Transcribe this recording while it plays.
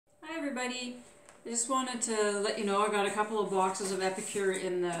everybody. I just wanted to let you know I got a couple of boxes of Epicure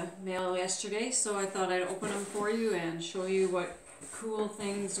in the mail yesterday, so I thought I'd open them for you and show you what cool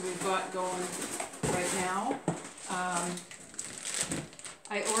things we've got going right now.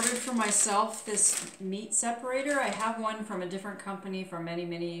 I ordered for myself this meat separator. I have one from a different company from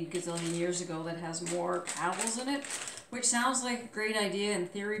many gazillion years ago that has more paddles in it, which sounds like a great idea in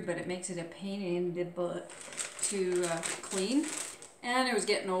theory, but it makes it a pain in the butt to clean. And it was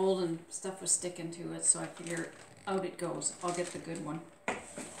getting old and stuff was sticking to it, so I figured out it goes. I'll get the good one.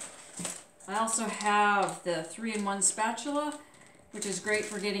 I also have the 3-in-1 spatula, which is great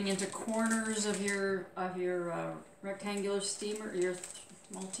for getting into corners of your rectangular steamer, your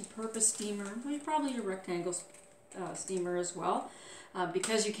multi-purpose steamer, probably your rectangle steamer as well,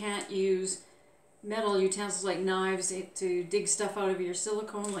 because you can't use metal utensils like knives to dig stuff out of your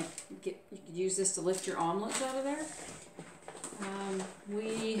silicone. Like you could use this to lift your omelets out of there.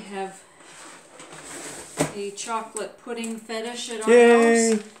 We have a chocolate pudding fetish at our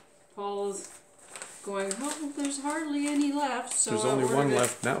house. Paul's going, well, there's hardly any left. So there's only one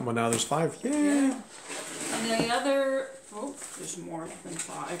left now. Well, now there's 5. Yay! Yeah. And the other, oh, there's more than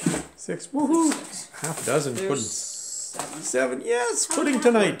 5. 6. Woohoo! 6. Half a dozen there's pudding. 7. 7. Yes, How pudding did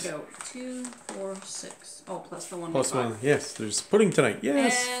that tonight. work out? 2, 4, 6. Oh, plus the one. Plus 1. Yes, there's pudding tonight.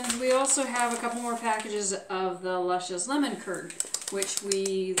 Yes. And we also have a couple more packages of the Luscious Lemon Curd, which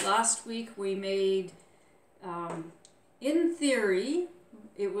last week we made. In theory,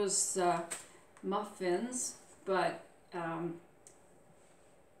 it was muffins, but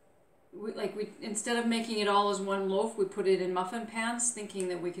we instead of making it all as one loaf, we put it in muffin pans, thinking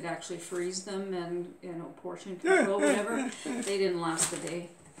that we could actually freeze them and portion control whatever. They didn't last a day.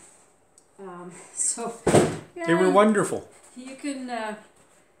 So yeah, They were wonderful. You can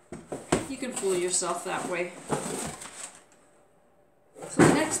fool yourself that way. So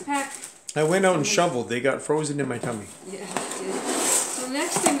the next pack. I went out and shoveled. They got frozen in my tummy. Yeah, it did. So the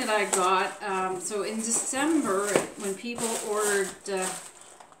next thing that I got, so in December, when people ordered,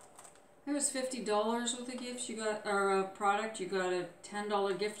 it was $50 worth of gifts. You got our product. You got a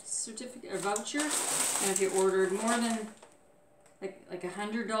 $10 gift certificate or voucher, and if you ordered more than like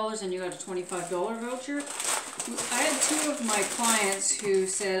 $100, and you got a $25 voucher. I had 2 of my clients who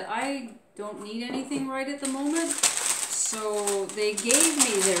said, I don't need anything right at the moment, so they gave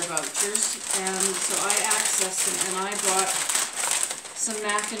me their vouchers, and so I accessed them, and I bought some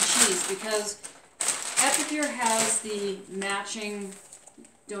mac and cheese, because Epicure has the matching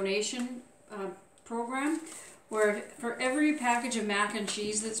donation program, where for every package of mac and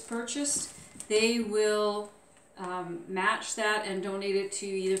cheese that's purchased, they will match that and donate it to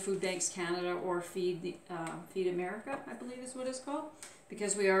either Food Banks Canada or Feed America, I believe is what it's called,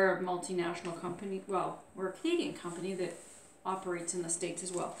 because we are a multinational company. Well, we're a Canadian company that operates in the States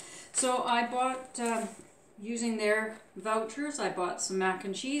as well. So I bought, using their vouchers, I bought some mac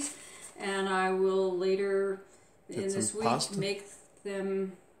and cheese, and I will later in this week make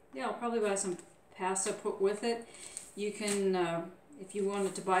them, yeah, I'll probably buy some pasta, put with it. You can, if you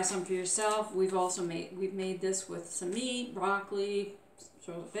wanted to buy some for yourself, we've made this with some meat, broccoli,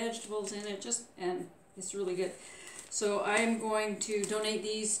 sort of vegetables in it, and it's really good. So I'm going to donate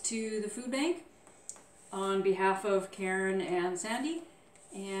these to the food bank on behalf of Karen and Sandy,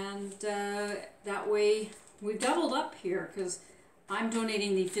 and that way we've doubled up here, because I'm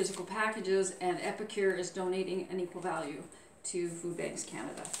donating the physical packages and Epicure is donating an equal value to Food Banks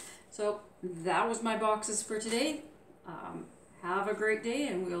Canada. So that was my boxes for today. Have a great day,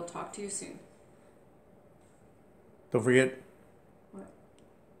 and we'll talk to you soon. Don't forget. What?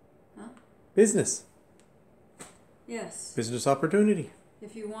 Huh? Business. Yes. Business opportunity.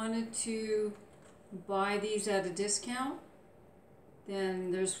 If you wanted to buy these at a discount,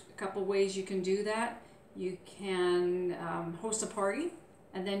 then there's a couple ways you can do that. You can host a party,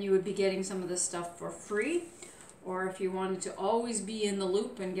 and then you would be getting some of this stuff for free. Or if you wanted to always be in the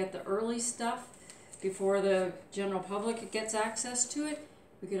loop and get the early stuff before the general public gets access to it,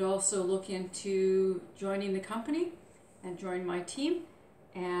 we could also look into joining the company and join my team,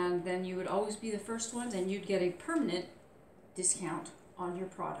 and then you would always be the first ones, and you'd get a permanent discount on your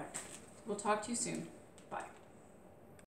product. We'll talk to you soon. Bye.